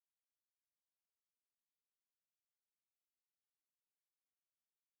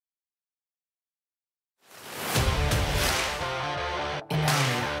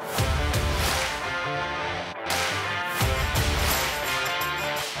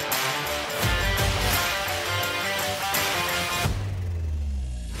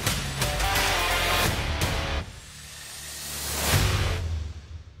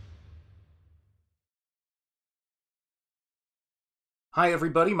Hi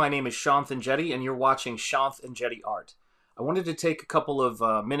everybody, my name is Shanth Enjeti and you're watching Shanth Enjeti Art. I wanted to take a couple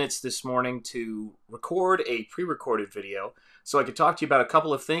of minutes this morning to record a pre-recorded video so I could talk to you about a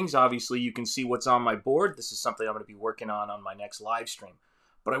couple of things. Obviously you can see what's on my board. This is something I'm going to be working on my next live stream.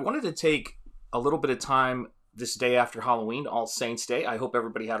 But I wanted to take a little bit of time this day after Halloween, All Saints Day. I hope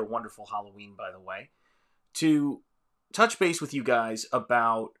everybody had a wonderful Halloween, by the way, to touch base with you guys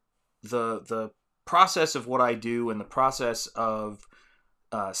about the process of what I do and the process of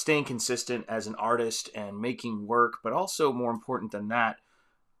staying consistent as an artist and making work, but also more important than that,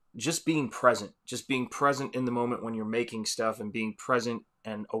 just being present in the moment when you're making stuff and being present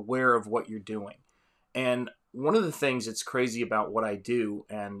and aware of what you're doing. And one of the things that's crazy about what I do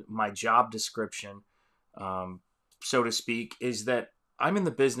and my job description, so to speak, is that I'm in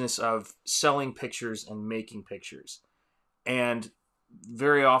the business of selling pictures and making pictures. And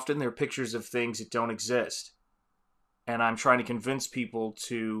very often they're pictures of things that don't exist. And I'm trying to convince people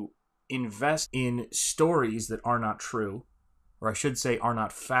to invest in stories that are not true, or I should say are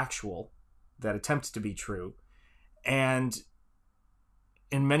not factual, that attempt to be true. And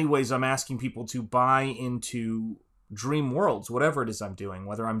in many ways, I'm asking people to buy into dream worlds, whatever it is I'm doing,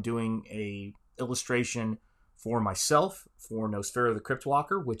 whether I'm doing a illustration for myself, for Nosfera the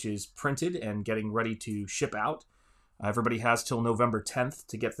Cryptwalker, which is printed and getting ready to ship out. Everybody has till November 10th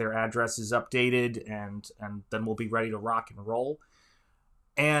to get their addresses updated, and then we'll be ready to rock and roll.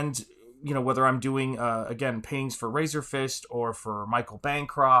 And, you know, whether I'm doing, again, paintings for Razorfist or for Michael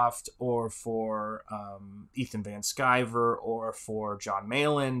Bancroft or for Ethan Van Sciver or for John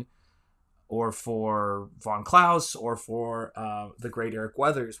Malin or for Von Klaus or for the great Eric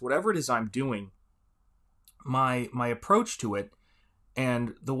Weathers, whatever it is I'm doing, my approach to it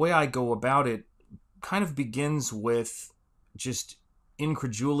and the way I go about it kind of begins with just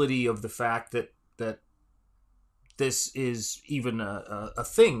incredulity of the fact that this is even a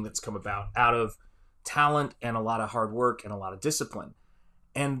thing that's come about out of talent and a lot of hard work and a lot of discipline.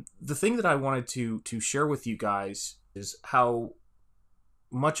 And the thing that I wanted to share with you guys is how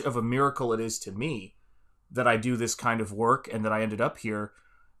much of a miracle it is to me that I do this kind of work and that I ended up here.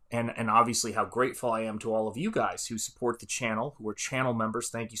 And obviously how grateful I am to all of you guys who support the channel, who are channel members.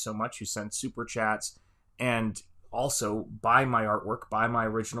 Thank you so much, who send super chats and also buy my artwork, buy my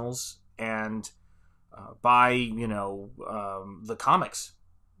originals, and buy, the comics,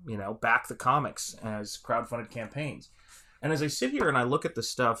 back the comics as crowdfunded campaigns. And as I sit here and I look at the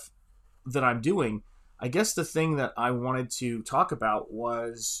stuff that I'm doing, I guess the thing that I wanted to talk about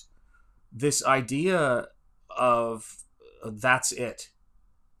was this idea of that's it.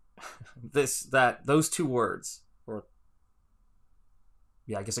 Those two words, or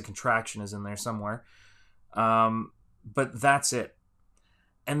yeah, I guess a contraction is in there somewhere. But that's it.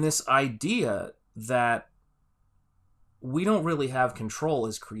 And this idea that we don't really have control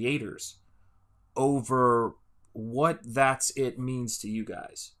as creators over what that's it means to you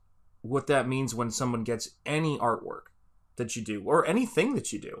guys. What that means when someone gets any artwork that you do, or anything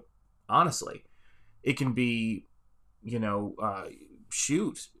that you do, honestly. It can be,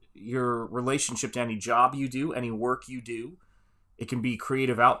 your relationship to any job you do, any work you do. It can be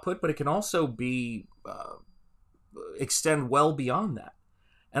creative output, but it can also be extend well beyond that.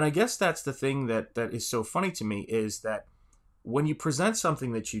 And I guess that's the thing that is so funny to me, is that when you present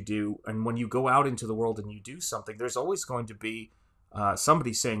something that you do and when you go out into the world and you do something, there's always going to be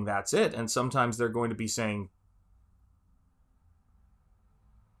somebody saying that's it. And sometimes they're going to be saying,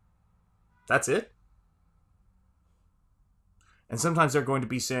 that's it. And sometimes they're going to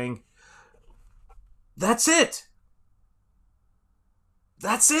be saying, that's it.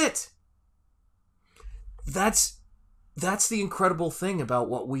 That's it. That's the incredible thing about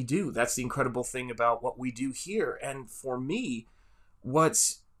what we do. That's the incredible thing about what we do here. And for me,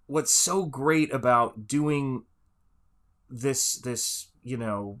 what's so great about doing this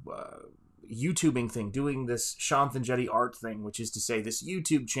YouTubing thing, doing this Shanth Enjeti art thing, which is to say this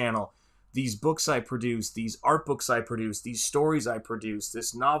YouTube channel, these books I produce, these art books I produce, these stories I produce,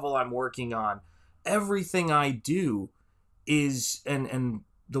 this novel I'm working on, everything I do is, and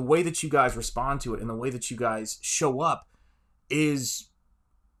the way that you guys respond to it and the way that you guys show up is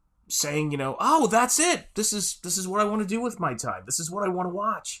saying, oh, that's it. This is what I want to do with my time. This is what I want to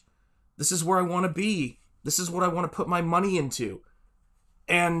watch. This is where I want to be. This is what I want to put my money into.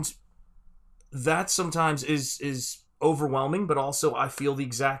 And that sometimes is overwhelming, but also I feel the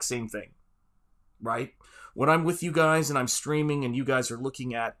exact same thing. Right? When I'm with you guys and I'm streaming and you guys are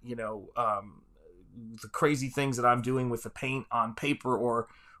looking at, the crazy things that I'm doing with the paint on paper or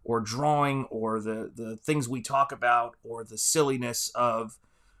drawing, or the things we talk about, or the silliness of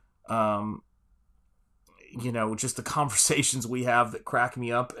you know, just the conversations we have that crack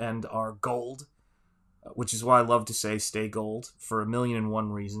me up and are gold, which is why I love to say stay gold for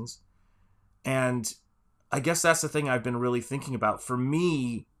 1,000,001 reasons. And I guess that's the thing I've been really thinking about. For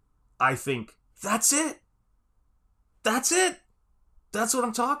me, I think, that's it. That's it. That's what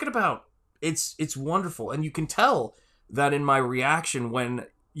I'm talking about. It's wonderful. And you can tell that in my reaction when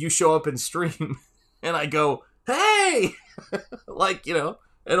you show up in stream and I go, hey! Like, you know,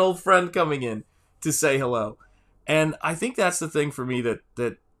 an old friend coming in to say hello. And I think that's the thing for me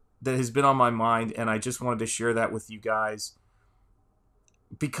that has been on my mind, and I just wanted to share that with you guys.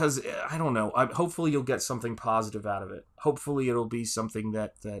 Because, I don't know, hopefully you'll get something positive out of it. Hopefully it'll be something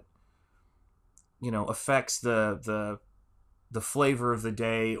that you know, affects the flavor of the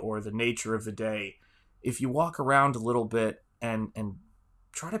day or the nature of the day. If you walk around a little bit and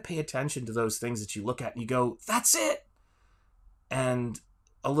try to pay attention to those things that you look at and you go, that's it! And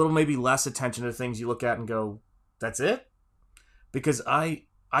a little maybe less attention to things you look at and go, that's it? Because I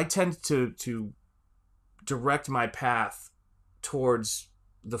tend to direct my path towards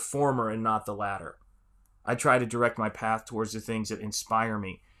the former and not the latter. I try to direct my path towards the things that inspire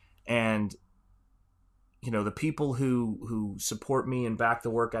me. And, you know, the people who support me and back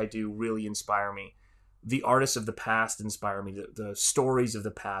the work I do really inspire me. The artists of the past inspire me. The stories of the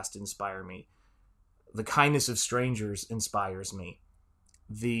past inspire me. The kindness of strangers inspires me.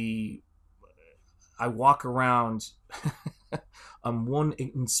 I walk around, I'm one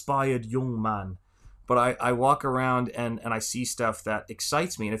inspired young man, but I walk around and I see stuff that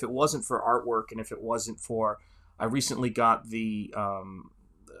excites me. And if it wasn't for artwork, and if it wasn't for, I recently got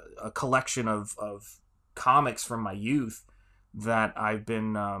a collection of comics from my youth that I've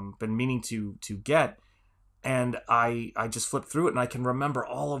been meaning to get. And I just flip through it and I can remember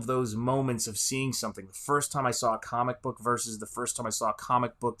all of those moments of seeing something. The first time I saw a comic book versus the first time I saw a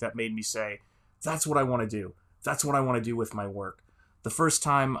comic book that made me say, that's what I want to do. That's what I want to do with my work. The first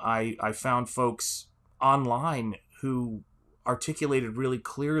time I found folks online who articulated really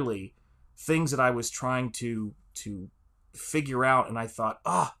clearly things that I was trying to figure out, and I thought,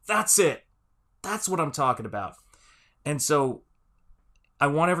 that's it. That's what I'm talking about. And so I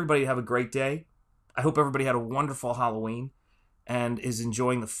want everybody to have a great day. I hope everybody had a wonderful Halloween and is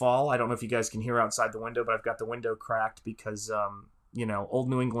enjoying the fall. I don't know if you guys can hear outside the window, but I've got the window cracked because, you know, old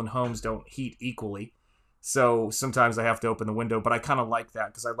New England homes don't heat equally. So sometimes I have to open the window, but I kind of like that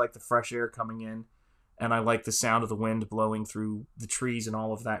because I like the fresh air coming in and I like the sound of the wind blowing through the trees and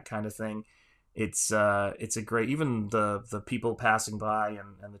all of that kind of thing. It's a great, even the people passing by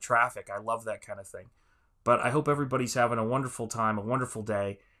and the traffic. I love that kind of thing. But I hope everybody's having a wonderful time, a wonderful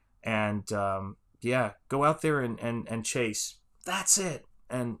day. And, yeah, go out there and chase. That's it.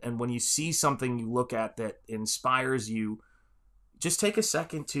 And when you see something you look at that inspires you, just take a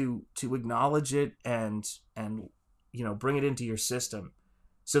second to acknowledge it and you know, bring it into your system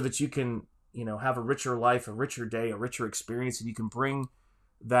so that you can, you know, have a richer life, a richer day, a richer experience, and you can bring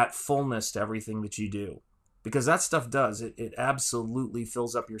that fullness to everything that you do. Because that stuff does. It absolutely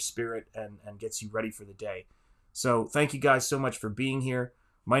fills up your spirit and gets you ready for the day. So thank you guys so much for being here.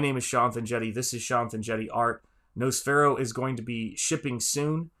 My name is Shanth Enjeti. This is Shanth Enjeti Art. Nosfero is going to be shipping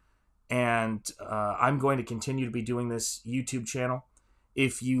soon, and I'm going to continue to be doing this YouTube channel.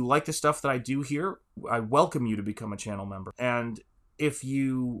 If you like the stuff that I do here, I welcome you to become a channel member. And if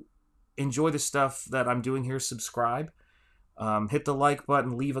you enjoy the stuff that I'm doing here, subscribe. Hit the like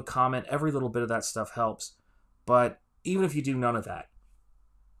button, leave a comment. Every little bit of that stuff helps. But even if you do none of that,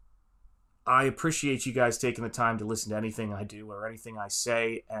 I appreciate you guys taking the time to listen to anything I do or anything I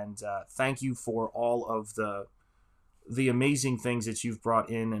say, and thank you for all of the amazing things that you've brought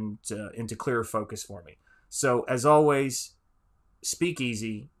in and into clearer focus for me. So, as always, speak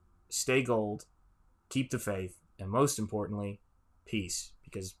easy, stay gold, keep the faith, and most importantly, peace,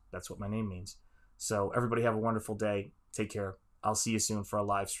 because that's what my name means. So, everybody have a wonderful day. Take care. I'll see you soon for a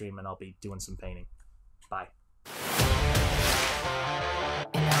live stream, and I'll be doing some painting.